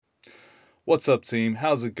What's up, team?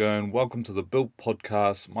 How's it going? Welcome to the Built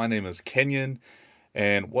Podcast. My name is Kenyon,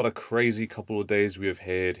 and what a crazy couple of days we have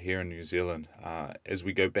had here in New Zealand as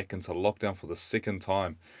we go back into lockdown for the second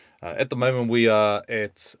time. At the moment, we are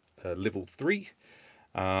at level three.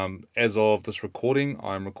 As of this recording,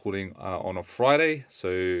 I'm recording on a Friday,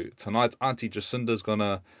 so tonight Auntie Jacinda's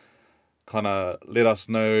gonna kind of let us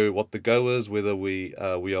know what the go is, whether we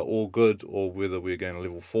are all good or whether we're going to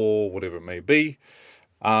level four, whatever it may be.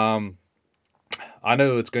 Um, I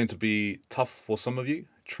know it's going to be tough for some of you.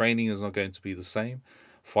 Training is not going to be the same.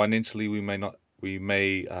 Financially, we may not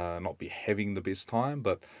be having the best time.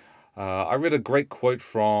 But I read a great quote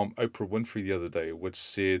from Oprah Winfrey the other day, which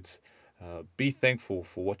said, "Be thankful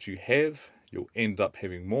for what you have. You'll end up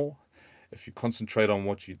having more. If you concentrate on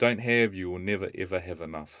what you don't have, you will never ever have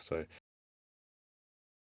enough." So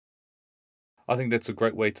I think that's a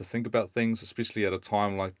great way to think about things, especially at a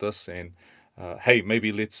time like this. And hey,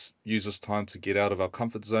 maybe let's use this time to get out of our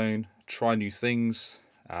comfort zone, try new things,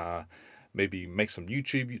 uh, maybe make some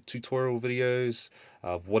YouTube tutorial videos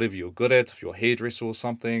of whatever you're good at. If you're a hairdresser or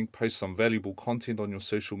something, post some valuable content on your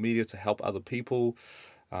social media to help other people.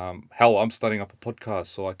 Hell, I'm starting up a podcast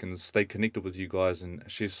so I can stay connected with you guys and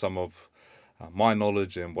share some of my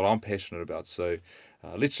knowledge and what I'm passionate about. So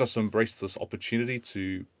let's just embrace this opportunity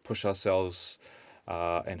to push ourselves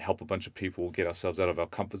and help a bunch of people get ourselves out of our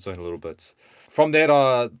comfort zone a little bit. From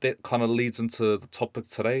that kind of leads into the topic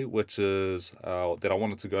today, which is that I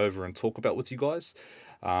wanted to go over and talk about with you guys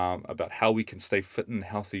about how we can stay fit and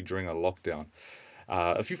healthy during a lockdown.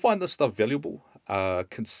 If you find this stuff valuable,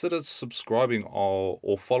 consider subscribing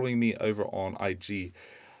or following me over on IG,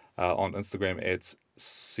 on Instagram at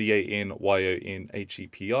CANYONHEPI.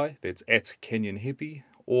 That's at Kenyon Hippie,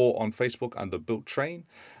 or on Facebook under Built Train.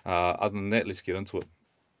 Other than that, let's get into it.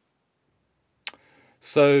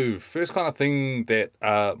 So, first kind of thing that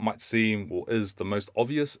might seem or is the most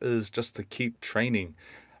obvious is just to keep training.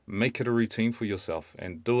 Make it a routine for yourself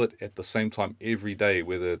and do it at the same time every day,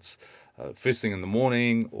 whether it's first thing in the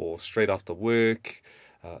morning or straight after work.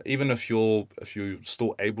 Even if you're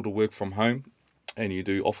still able to work from home and you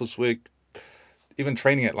do office work, even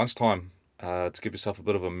training at lunchtime to give yourself a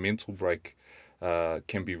bit of a mental break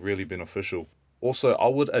can be really beneficial. Also, I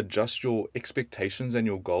would adjust your expectations and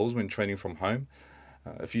your goals when training from home.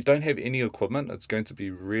 If you don't have any equipment, it's going to be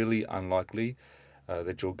really unlikely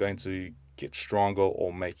that you're going to get stronger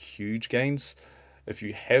or make huge gains. If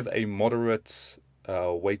you have a moderate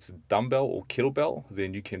weighted dumbbell or kettlebell,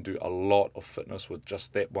 then you can do a lot of fitness with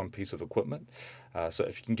just that one piece of equipment. So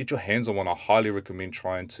if you can get your hands on one, I highly recommend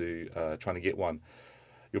trying to get one.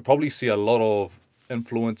 You'll probably see a lot of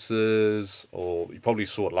influencers, or you probably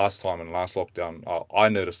saw it last time in last lockdown. I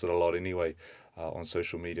noticed it a lot anyway on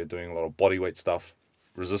social media, doing a lot of bodyweight stuff,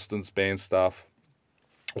 resistance band stuff,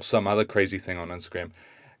 or some other crazy thing on Instagram,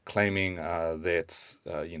 claiming that this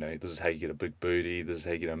is how you get a big booty, this is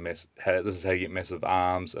how you get this is how you get massive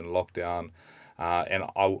arms in lockdown. And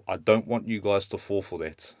I don't want you guys to fall for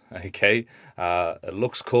that. Okay, it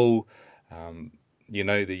looks cool. Um,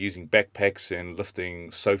 they're using backpacks and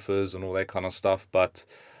lifting sofas and all that kind of stuff, but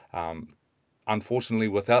um, unfortunately,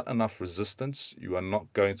 without enough resistance, you are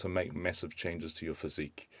not going to make massive changes to your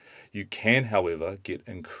physique. You can, however, get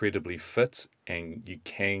incredibly fit and you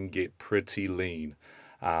can get pretty lean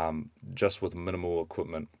just with minimal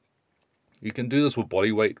equipment. You can do this with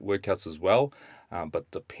body weight workouts as well, but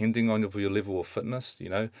depending on your level of fitness,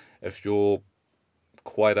 if you're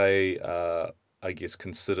quite I guess,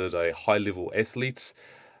 considered a high level athlete,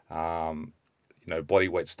 um, body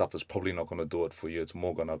weight stuff is probably not going to do it for you. It's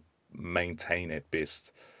more going to maintain at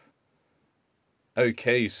best.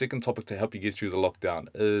 Okay, second topic to help you get through the lockdown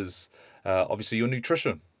is obviously your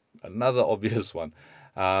nutrition. Another obvious one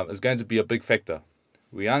is going to be a big factor.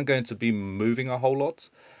 We aren't going to be moving a whole lot,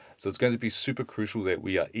 so it's going to be super crucial that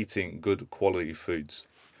we are eating good quality foods.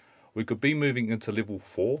 We could be moving into level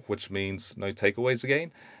four, which means no takeaways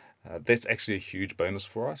again. That's actually a huge bonus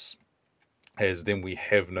for us, as then we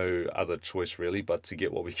have no other choice really but to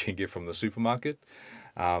get what we can get from the supermarket.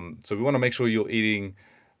 So we want to make sure you're eating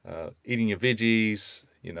your veggies,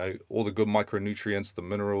 all the good micronutrients, the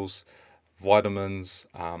minerals, vitamins,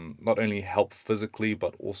 not only help physically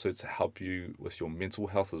but also to help you with your mental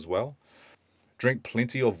health as well. Drink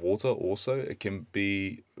plenty of water also. It can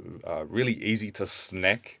be really easy to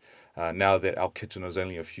snack now that our kitchen is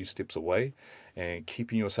only a few steps away, and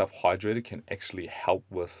keeping yourself hydrated can actually help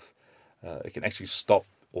with, it can actually stop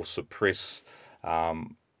or suppress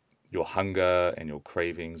your hunger and your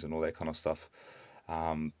cravings and all that kind of stuff.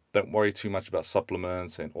 Don't worry too much about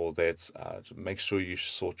supplements and all that. Just make sure you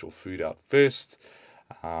sort your food out first.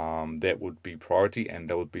 that would be priority and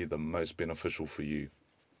that would be the most beneficial for you.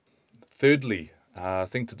 Thirdly,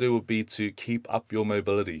 thing to do would be to keep up your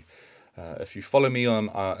mobility. If you follow me on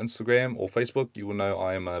Instagram or Facebook, you will know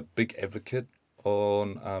I am a big advocate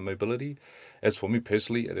on mobility. As for me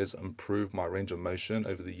personally, it has improved my range of motion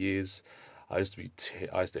over the years. I used to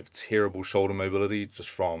have terrible shoulder mobility just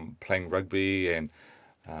from playing rugby and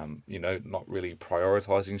not really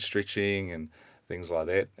prioritizing stretching and things like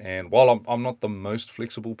that. And while I'm not the most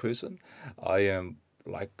flexible person, I am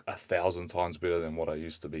like 1,000 times better than what I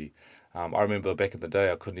used to be. I remember back in the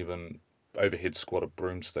day, I couldn't even overhead squat a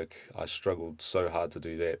broomstick. I struggled so hard to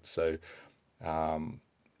do that. So um,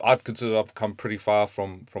 I've considered I've come pretty far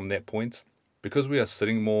from that point. Because we are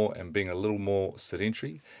sitting more and being a little more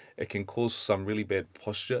sedentary, it can cause some really bad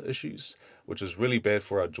posture issues, which is really bad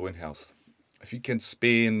for our joint health. If you can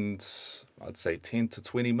spend, I'd say 10 to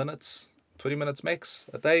 20 minutes, 20 minutes max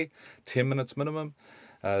a day, 10 minutes minimum,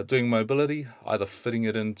 doing mobility, either fitting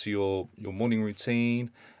it into your morning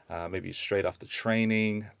routine, maybe straight after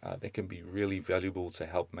training, that can be really valuable to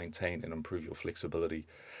help maintain and improve your flexibility.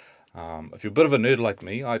 If you're a bit of a nerd like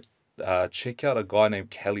me, I check out a guy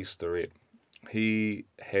named Kelly Starrett. He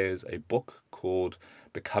has a book called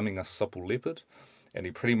Becoming a Supple Leopard, and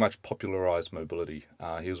he pretty much popularized mobility.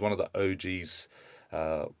 He was one of the OGs,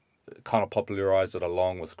 uh, kind of popularized it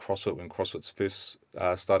along with CrossFit when CrossFit's first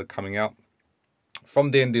started coming out.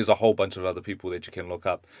 From then, there's a whole bunch of other people that you can look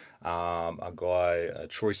up. A guy,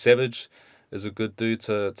 Troy Savage, is a good dude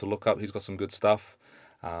to look up. He's got some good stuff.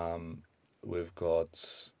 Um, we've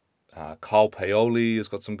got Carl Paoli has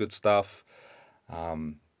got some good stuff.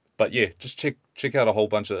 Um, but yeah, just check out a whole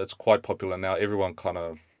bunch of. It's quite popular now.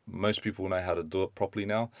 Most people know how to do it properly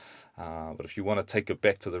now. But if you want to take it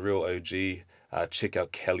back to the real OG, check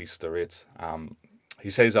out Kelly Starrett.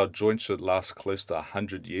 He says our joints should last close to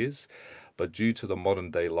 100 years, but due to the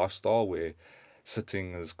modern day lifestyle where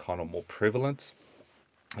sitting is kind of more prevalent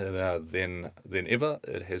than ever,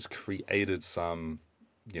 it has created some,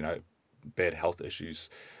 you know, bad health issues.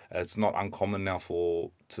 It's not uncommon now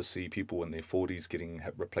for to see people in their 40s getting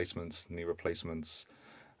hip replacements, knee replacements,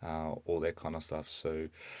 all that kind of stuff. So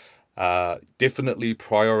definitely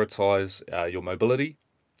prioritize your mobility.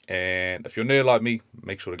 And if you're new like me,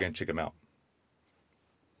 make sure to go and check them out.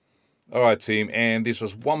 All right, team. And there's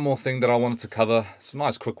just one more thing that I wanted to cover. It's a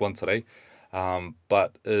nice quick one today,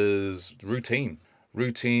 but is routine.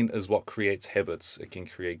 Routine is what creates habits. It can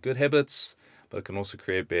create good habits, but it can also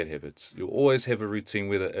create bad habits. You'll always have a routine,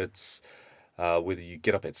 whether you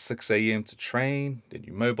get up at 6 a.m. to train, then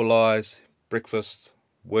you mobilize, breakfast,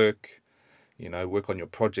 work, work on your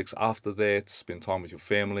projects after that, spend time with your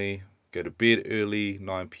family, go to bed early,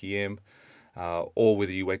 9 p.m., or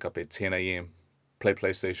whether you wake up at 10 a.m., play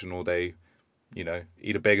PlayStation all day,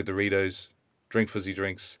 eat a bag of Doritos, drink fizzy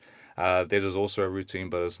drinks. That is also a routine,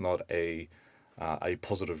 but it's not a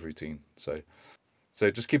positive routine. So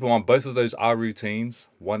just keep in mind, both of those are routines.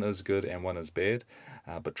 One is good and one is bad,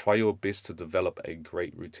 but try your best to develop a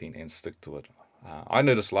great routine and stick to it. I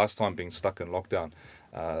noticed last time being stuck in lockdown,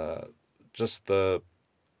 uh, just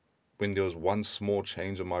when there was one small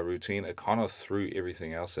change in my routine, it kind of threw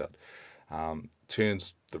everything else out.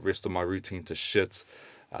 Turns the rest of my routine to shit,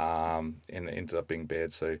 and it ended up being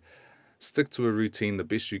bad. So stick to a routine the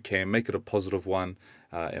best you can, make it a positive one,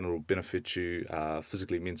 and it will benefit you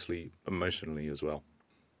physically, mentally, emotionally as well.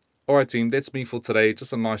 All right, team, that's me for today.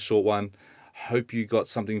 Just a nice short one. Hope you got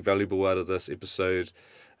something valuable out of this episode.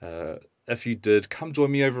 Uh, if you did, come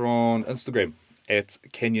join me over on Instagram at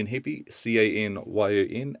Canyon Hepi, CANYONHEPI,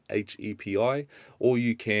 or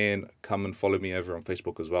you can come and follow me over on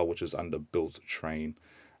Facebook as well, which is under Built Train.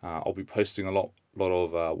 I'll be posting a lot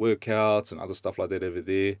of workouts and other stuff like that over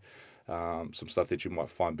there. Some stuff that you might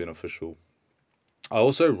find beneficial. I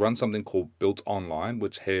also run something called Built Online,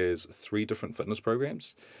 which has 3 different fitness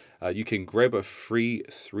programs. You can grab a free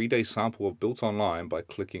 3-day sample of Built Online by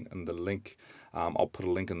clicking in the link. I'll put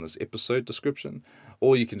a link in this episode description,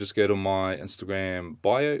 or you can just go to my Instagram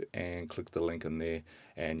bio and click the link in there,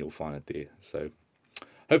 and you'll find it there. So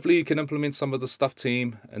hopefully you can implement some of the stuff,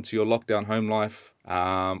 team, into your lockdown home life.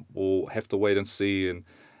 We'll have to wait and see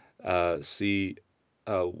see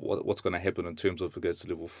what's going to happen in terms of if it goes to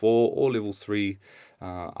level 4 or level 3.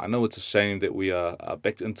 I know it's a shame that we are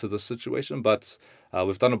backed into this situation, but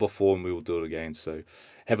we've done it before and we will do it again. So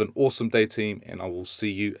have an awesome day, team, and I will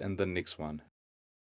see you in the next one.